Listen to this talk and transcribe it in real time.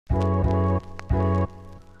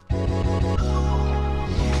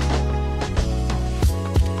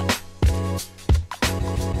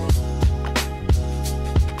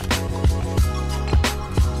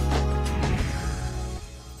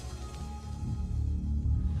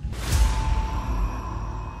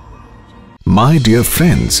My dear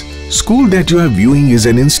friends, school that you are viewing is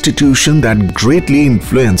an institution that greatly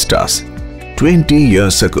influenced us. 20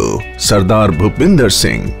 years ago, Sardar Bhupinder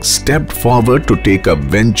Singh stepped forward to take a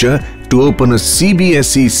venture to open a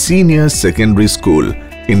CBSE senior secondary school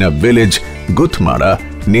in a village, Guthmara,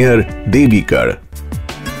 near Devigarh.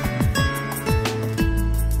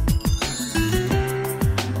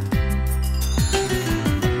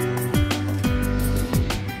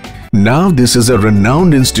 Now this is a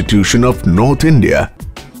renowned institution of North India.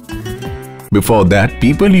 Before that,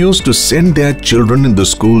 people used to send their children in the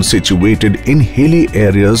school situated in hilly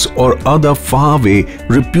areas or other faraway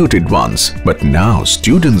reputed ones. But now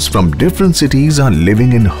students from different cities are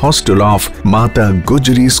living in hostel of Mata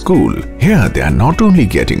Gujri School. Here they are not only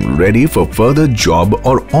getting ready for further job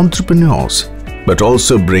or entrepreneurs, but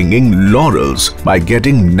also bringing laurels by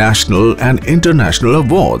getting national and international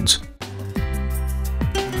awards.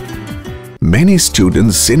 Many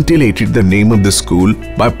students scintillated the name of the school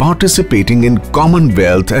by participating in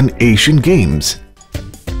Commonwealth and Asian Games.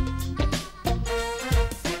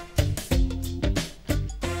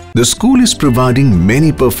 The school is providing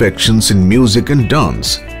many perfections in music and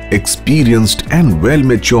dance. Experienced and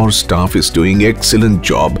well-matured staff is doing excellent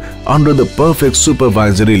job under the perfect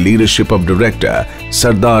supervisory leadership of Director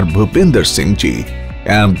Sardar Bhupinder Singh Ji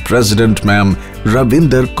and President Ma'am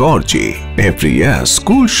Ravinder Kaur Ji. Every year,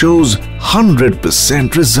 school shows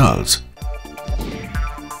 100% results.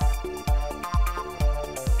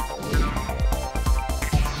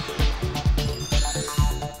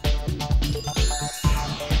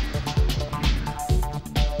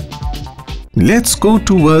 Let's go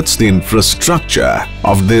towards the infrastructure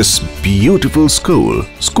of this beautiful school.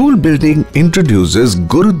 School building introduces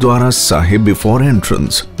Gurudwara Sahib before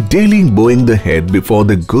entrance. Daily bowing the head before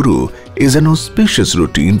the Guru is an auspicious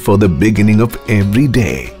routine for the beginning of every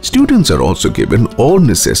day. Students are also given all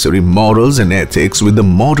necessary morals and ethics with the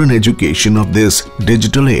modern education of this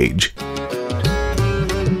digital age.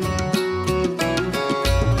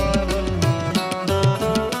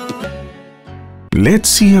 Let's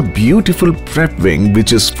see a beautiful prep wing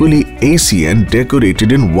which is fully AC and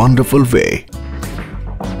decorated in wonderful way.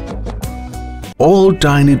 All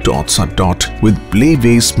tiny tots are taught with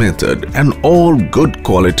play-based method and all good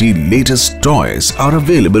quality latest toys are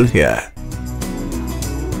available here.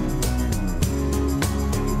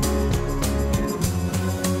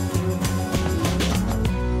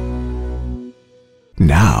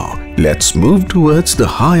 Now, let's move towards the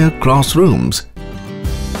higher classrooms.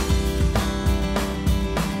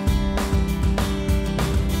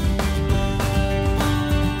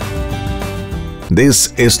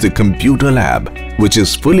 This is the computer lab, which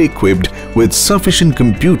is fully equipped with sufficient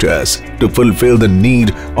computers to fulfill the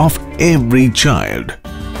need of every child.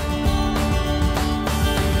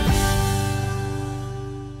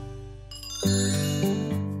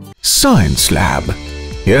 Science lab.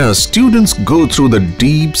 Here, students go through the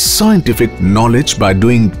deep scientific knowledge by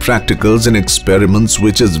doing practicals and experiments,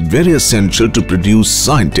 which is very essential to produce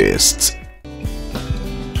scientists.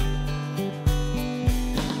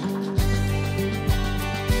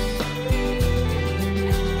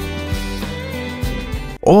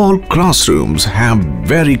 All classrooms have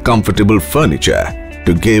very comfortable furniture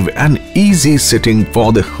to give an easy sitting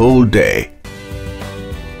for the whole day.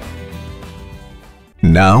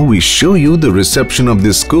 Now we show you the reception of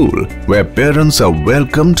this school, where parents are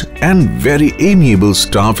welcomed and very amiable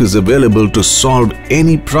staff is available to solve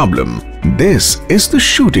any problem. This is the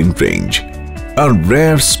shooting range, a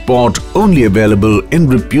rare spot only available in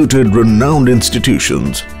reputed renowned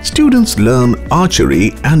institutions. Students learn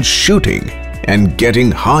archery and shooting and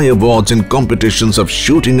getting high awards in competitions of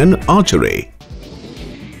shooting and archery.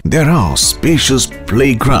 There are spacious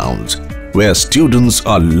playgrounds where students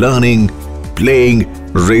are learning, playing,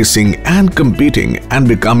 racing and competing and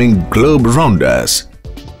becoming globe rounders.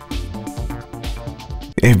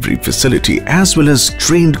 Every facility as well as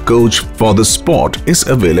trained coach for the sport is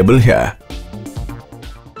available here.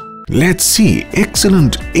 Let's see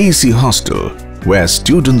excellent AC hostel where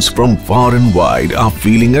students from far and wide are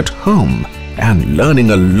feeling at home and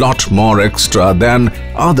learning a lot more extra than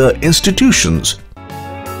other institutions.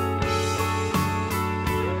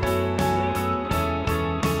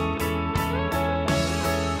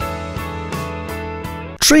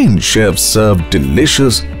 Trained chefs serve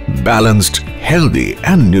delicious, balanced, healthy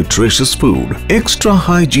and nutritious food. Extra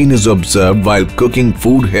hygiene is observed while cooking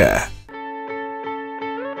food here.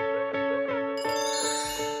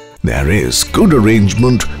 There is good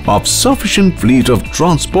arrangement of sufficient fleet of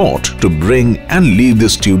transport to bring and leave the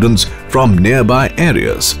students from nearby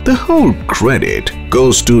areas. The whole credit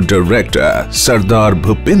goes to Director Sardar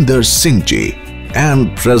Bhupinder Singh Ji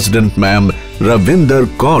and President Ma'am Ravinder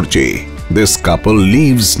Kaur ji. This couple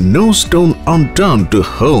leaves no stone unturned to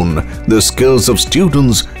hone the skills of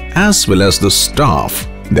students as well as the staff.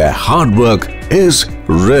 Their hard work is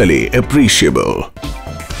really appreciable.